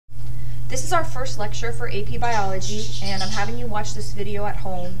This is our first lecture for AP Biology, and I'm having you watch this video at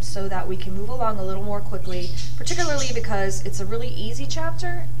home so that we can move along a little more quickly, particularly because it's a really easy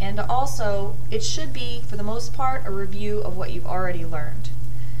chapter, and also it should be, for the most part, a review of what you've already learned.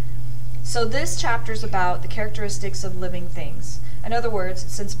 So this chapter is about the characteristics of living things. In other words,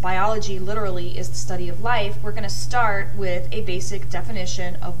 since biology literally is the study of life, we're going to start with a basic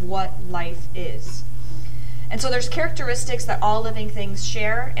definition of what life is. And so there's characteristics that all living things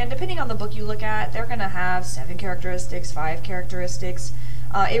share, and depending on the book you look at, they're going to have 7 characteristics, 5 characteristics.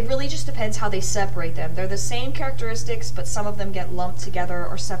 It really just depends how they separate them. They're the same characteristics, but some of them get lumped together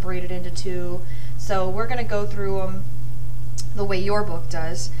or separated into 2. So we're going to go through them the way your book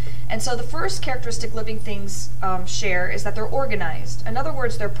does. And so the first characteristic living things share is that they're organized. In other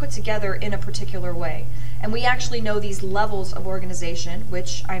words, they're put together in a particular way. And we actually know these levels of organization,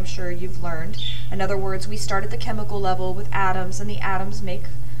 which I'm sure you've learned. In other words, we start at the chemical level with atoms, and the atoms make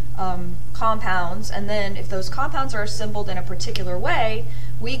compounds. And then if those compounds are assembled in a particular way,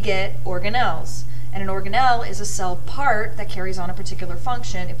 we get organelles. And an organelle is a cell part that carries on a particular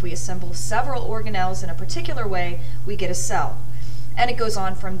function. If we assemble several organelles in a particular way, we get a cell. And it goes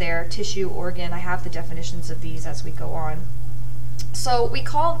on from there, tissue, organ. I have the definitions of these as we go on. So we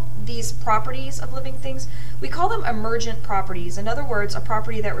call these properties of living things, we call them emergent properties. In other words, a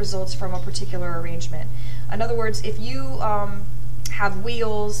property that results from a particular arrangement. In other words, if you have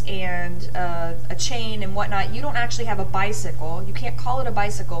wheels and a chain and whatnot, you don't actually have a bicycle. You can't call it a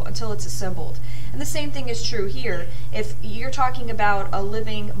bicycle until it's assembled. And the same thing is true here. If you're talking about a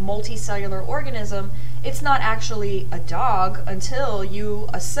living multicellular organism, it's not actually a dog until you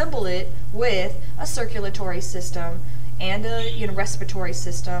assemble it with a circulatory system and a respiratory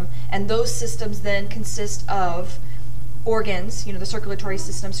system, and those systems then consist of organs, the circulatory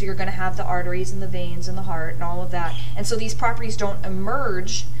system, so you're going to have the arteries and the veins and the heart and all of that. And so these properties don't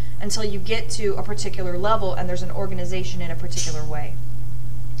emerge until you get to a particular level and there's an organization in a particular way.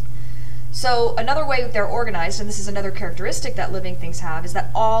 So another way they're organized, and this is another characteristic that living things have, is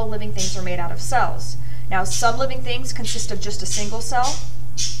that all living things are made out of cells. Now, some living things consist of just a single cell,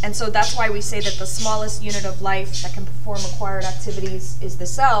 and so that's why we say that the smallest unit of life that can perform acquired activities is the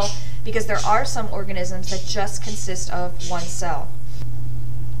cell, because there are some organisms that just consist of one cell.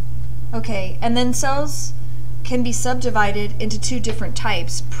 Okay, and then cells can be subdivided into 2 different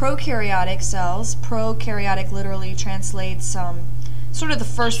types. Prokaryotic cells, prokaryotic literally translates sort of the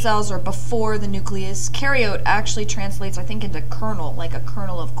first cells or before the nucleus. Karyote actually translates, I think, into kernel, like a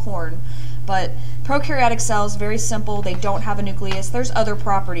kernel of corn. But prokaryotic cells, very simple, they don't have a nucleus. There's other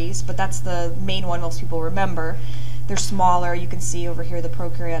properties, but that's the main one most people remember. They're smaller, you can see over here the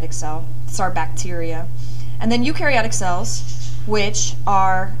prokaryotic cell. It's our bacteria. And then eukaryotic cells, which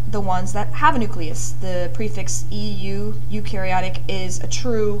are the ones that have a nucleus. The prefix EU, eukaryotic, is a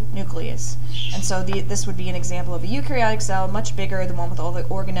true nucleus. And so this would be an example of a eukaryotic cell, much bigger, the one with all the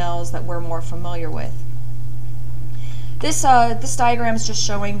organelles that we're more familiar with. This diagram is just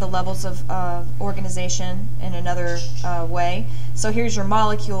showing the levels of organization in another way. So here's your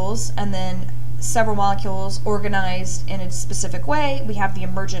molecules, and then several molecules organized in a specific way. We have the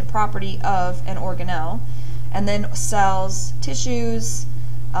emergent property of an organelle. And then cells, tissues,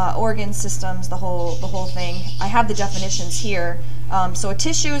 organ systems, the whole thing. I have the definitions here. So a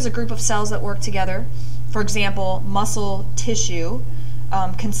tissue is a group of cells that work together. For example, muscle tissue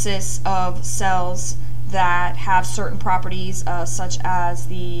consists of cells that have certain properties, such as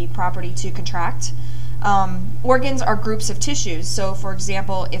the property to contract. Organs are groups of tissues. So for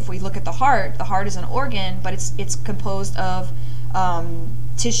example, if we look at the heart is an organ, but it's composed of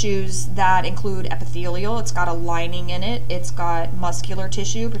tissues that include epithelial. It's got a lining in it. It's got muscular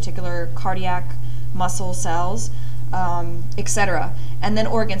tissue, particular cardiac muscle cells, etc. And then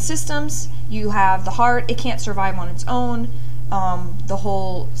organ systems, you have the heart. It can't survive on its own. The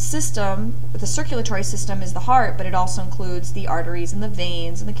whole system, the circulatory system, is the heart, but it also includes the arteries and the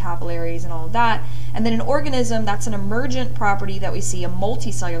veins and the capillaries and all of that. And then an organism, that's an emergent property that we see, a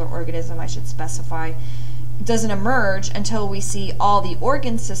multicellular organism, I should specify, doesn't emerge until we see all the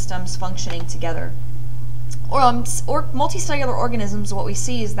organ systems functioning together. Or multicellular organisms, what we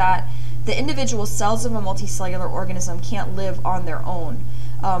see is that the individual cells of a multicellular organism can't live on their own.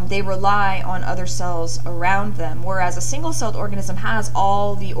 They rely on other cells around them, whereas a single-celled organism has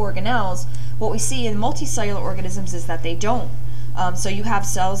all the organelles. What we see in multicellular organisms is that they don't. So you have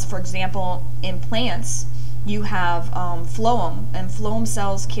cells, for example, in plants, you have phloem, and phloem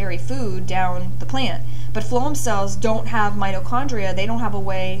cells carry food down the plant. But phloem cells don't have mitochondria. They don't have a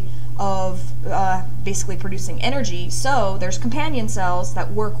way of basically producing energy. So there's companion cells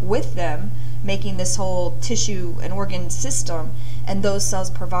that work with them, making this whole tissue and organ system, and those cells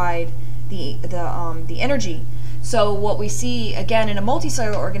provide the energy. So what we see again in a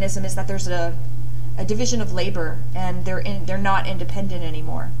multicellular organism is that there's a division of labor, and they're not independent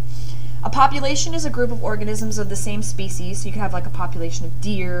anymore. A population is a group of organisms of the same species. So you can have like a population of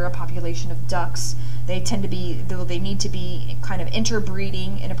deer, a population of ducks. They need to be kind of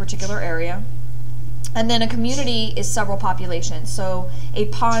interbreeding in a particular area. And then a community is several populations. So a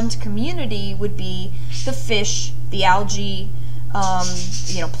pond community would be the fish, the algae,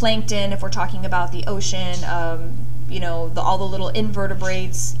 plankton if we're talking about the ocean, all the little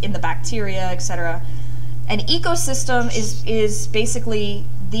invertebrates in the bacteria, etc. An ecosystem is basically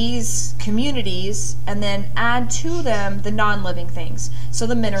these communities, and then add to them the non-living things. So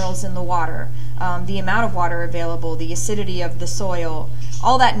the minerals in the water, the amount of water available, the acidity of the soil,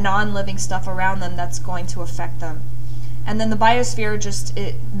 all that non-living stuff around them that's going to affect them. And then the biosphere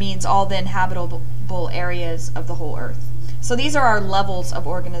it means all the inhabitable areas of the whole Earth. So these are our levels of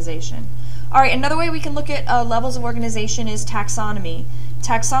organization. All right, another way we can look at levels of organization is taxonomy.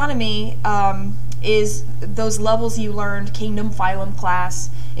 Taxonomy is those levels you learned, kingdom, phylum, class,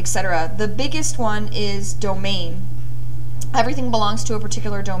 etc. The biggest one is domain. Everything belongs to a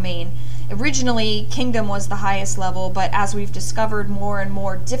particular domain. Originally, kingdom was the highest level, but as we've discovered more and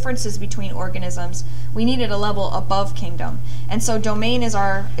more differences between organisms, we needed a level above kingdom. And so domain is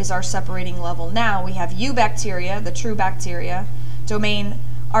our separating level. Now we have eubacteria, the true bacteria, domain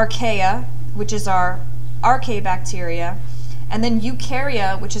archaea, which is our archaebacteria, and then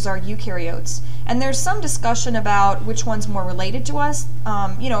eukarya, which is our eukaryotes. And there's some discussion about which one's more related to us.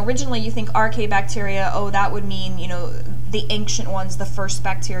 Originally you think archaebacteria, that would mean, the ancient ones, the first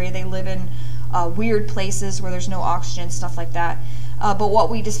bacteria. They live in weird places where there's no oxygen, stuff like that. But what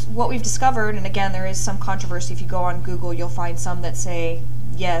we've discovered, and again, there is some controversy. If you go on Google, you'll find some that say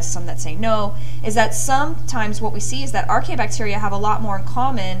yes, some that say no, is that sometimes what we see is that archaebacteria have a lot more in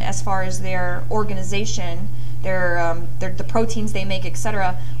common as far as their organization, the proteins they make,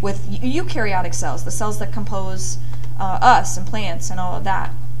 etc., with eukaryotic cells, the cells that compose us and plants and all of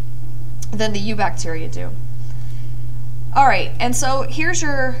that, than the eubacteria do. All right, and so here's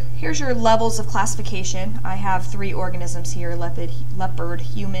your levels of classification. I have 3 organisms here: leopard,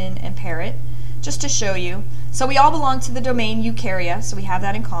 human, and parrot, just to show you. So we all belong to the domain eukarya, so we have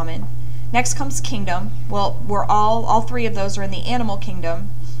that in common. Next comes kingdom. Well, all 3 of those are in the animal kingdom.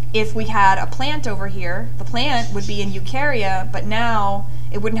 If we had a plant over here, the plant would be in eukarya, but now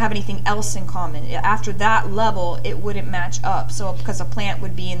it wouldn't have anything else in common. After that level, it wouldn't match up, so because a plant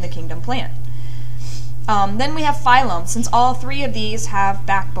would be in the kingdom plant. Then we have phylum. Since all 3 of these have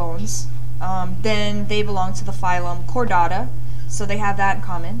backbones, then they belong to the phylum Chordata, so they have that in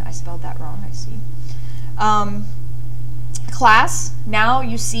common. I spelled that wrong, I see. Class, now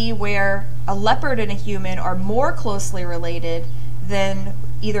you see where a leopard and a human are more closely related than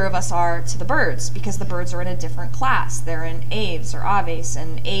either of us are to the birds, because the birds are in a different class. They're in aves or aves,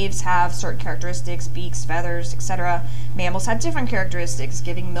 and aves have certain characteristics, beaks, feathers, etc. Mammals have different characteristics,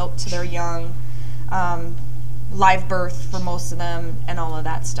 giving milk to their young, live birth for most of them, and all of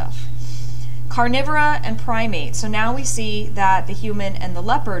that stuff. Carnivora and primate. So now we see that the human and the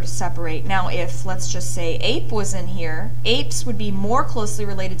leopard separate. Now if, let's just say, ape was in here, apes would be more closely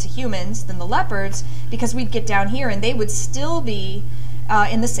related to humans than the leopards, because we'd get down here and they would still be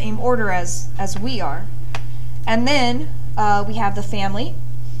in the same order as we are. And then we have the family,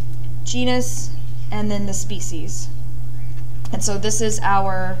 genus, and then the species. And so this is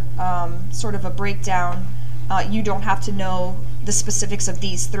our sort of a breakdown. You don't have to know the specifics of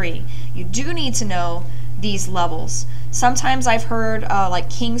these 3. You do need to know these levels. Sometimes I've heard like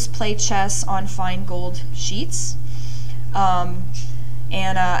kings play chess on fine gold sheets. And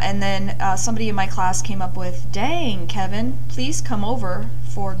then somebody in my class came up with, dang, Kevin, please come over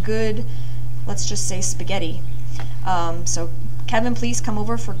for good, let's just say spaghetti. So Kevin, please come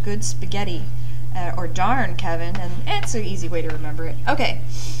over for good spaghetti. Or darn, Kevin, and it's an easy way to remember it. Okay,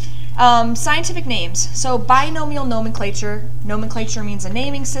 scientific names. So binomial nomenclature. Nomenclature means a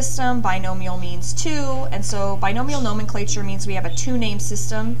naming system. Binomial means 2, and so binomial nomenclature means we have a 2-name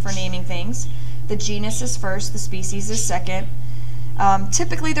system for naming things. The genus is first, the species is second.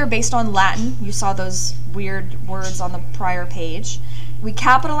 Typically they're based on Latin. You saw those weird words on the prior page. We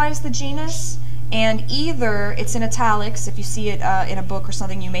capitalize the genus, and either it's in italics, if you see it in a book or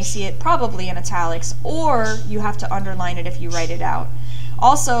something, you may see it probably in italics, or you have to underline it if you write it out.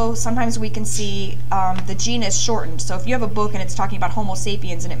 Also, sometimes we can see the genus shortened. So if you have a book and it's talking about Homo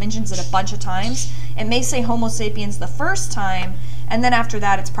sapiens and it mentions it a bunch of times, it may say Homo sapiens the first time, and then after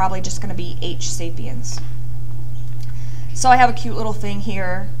that it's probably just going to be H sapiens. So I have a cute little thing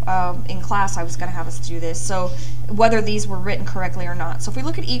here. In class I was going to have us do this, so whether these were written correctly or not. So if we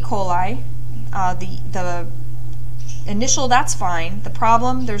look at E. coli, the initial, that's fine. The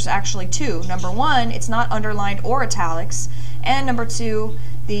problem, there's actually two. Number one, it's not underlined or italics, and number two,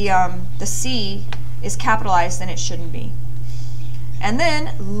 the C is capitalized and it shouldn't be. And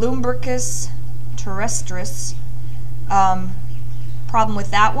then Lumbricus terrestris, problem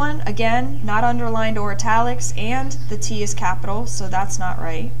with that one, again, not underlined or italics, and the T is capital, so that's not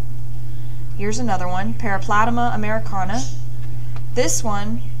right. Here's another one, Paraplatoma americana. This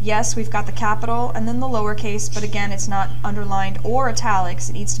one, yes, we've got the capital and then the lowercase, but again, it's not underlined or italics.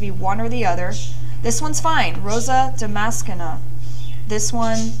 It needs to be one or the other. This one's fine, Rosa damascena. This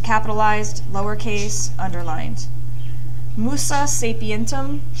one, capitalized, lowercase, underlined. Musa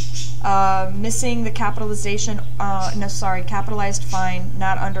sapientum, missing the capitalization, capitalized, fine,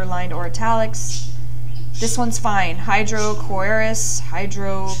 not underlined or italics. This one's fine, Hydrocoeris,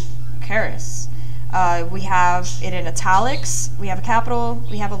 hydrocaris. We have it in italics, we have a capital,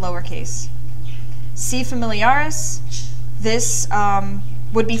 we have a lowercase. C. familiaris, this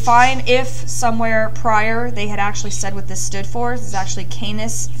would be fine if somewhere prior they had actually said what this stood for. This is actually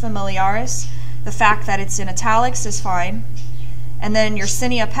Canis familiaris. The fact that it's in italics is fine. And then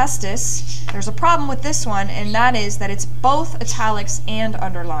Yersinia pestis, there's a problem with this one, and that is that it's both italics and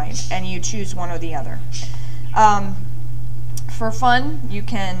underlined, and you choose one or the other. For fun, you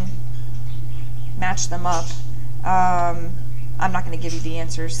can match them up. I'm not going to give you the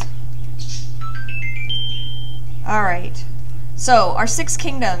answers. Alright, so our 6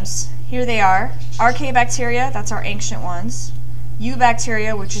 kingdoms, here they are. Archaebacteria, that's our ancient ones.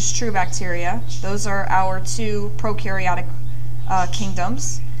 Eubacteria, which is true bacteria. Those are our 2 prokaryotic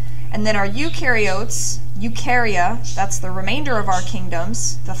kingdoms. And then our eukaryotes, eukarya, that's the remainder of our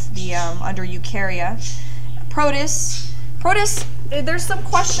kingdoms, under eukarya. Protists, there's some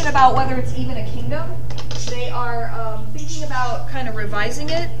question about whether it's even a kingdom. They are thinking about kind of revising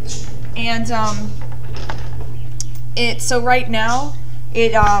it, and so right now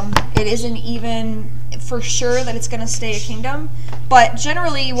it isn't even for sure that it's going to stay a kingdom, but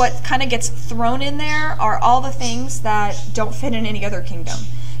generally what kind of gets thrown in there are all the things that don't fit in any other kingdom.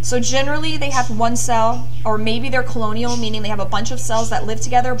 So generally they have one cell, or maybe they're colonial, meaning they have a bunch of cells that live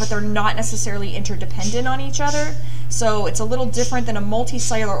together, but they're not necessarily interdependent on each other. So it's a little different than a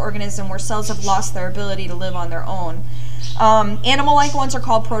multicellular organism where cells have lost their ability to live on their own. Animal-like ones are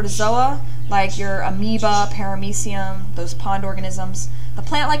called protozoa, like your amoeba, paramecium, those pond organisms. The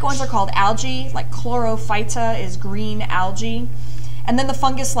plant-like ones are called algae, like chlorophyta is green algae. And then the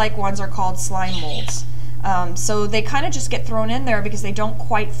fungus-like ones are called slime molds. So they kind of just get thrown in there because they don't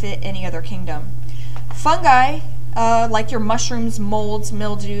quite fit any other kingdom. Fungi, like your mushrooms, molds,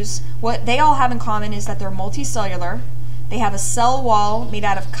 mildews, what they all have in common is that they're multicellular. They have a cell wall made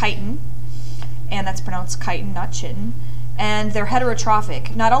out of chitin, and that's pronounced chitin, not chitin. And they're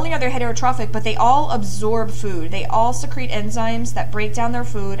heterotrophic. Not only are they heterotrophic, but they all absorb food. They all secrete enzymes that break down their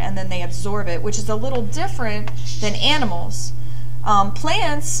food and then they absorb it, which is a little different than animals.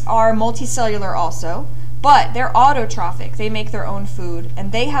 Plants are multicellular also, but they're autotrophic. They make their own food,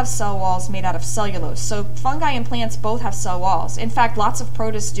 and they have cell walls made out of cellulose. So fungi and plants both have cell walls. In fact, lots of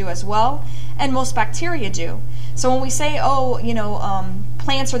protists do as well, and most bacteria do. So when we say, oh,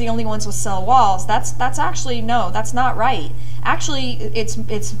 plants are the only ones with cell walls, that's actually, no, that's not right. Actually,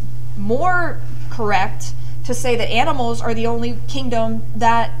 it's more correct to say that animals are the only kingdom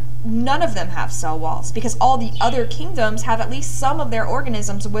that none of them have cell walls, because all the other kingdoms have at least some of their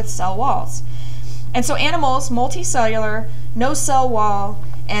organisms with cell walls. And so animals, multicellular, no cell wall,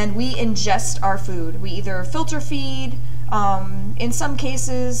 and we ingest our food. We either filter feed, in some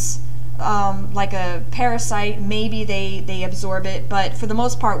cases, like a parasite, maybe they absorb it, but for the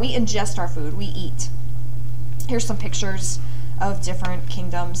most part, we ingest our food, we eat. Here's some pictures of different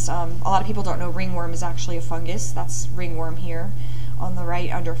kingdoms. A lot of people don't know ringworm is actually a fungus. That's ringworm here on the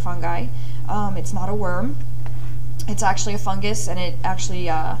right under fungi. It's not a worm. It's actually a fungus, and it actually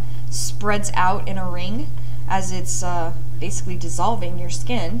spreads out in a ring as it's basically dissolving your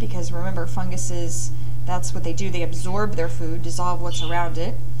skin, because remember, funguses, that's what they do. They absorb their food, dissolve what's around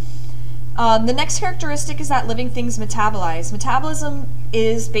it. The next characteristic is that living things metabolize. Metabolism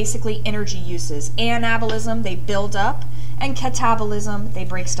is basically energy uses. Anabolism, they build up, and catabolism, they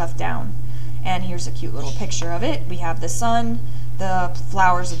break stuff down. And here's a cute little picture of it. We have the sun, the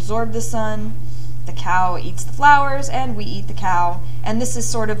flowers absorb the sun, the cow eats the flowers, and we eat the cow. And this is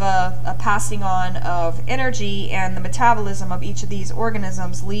sort of a passing on of energy and the metabolism of each of these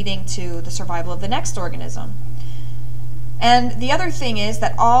organisms leading to the survival of the next organism. And the other thing is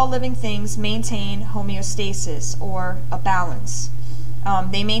that all living things maintain homeostasis, or a balance.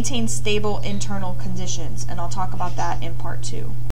 They maintain stable internal conditions, and I'll talk about that in part 2.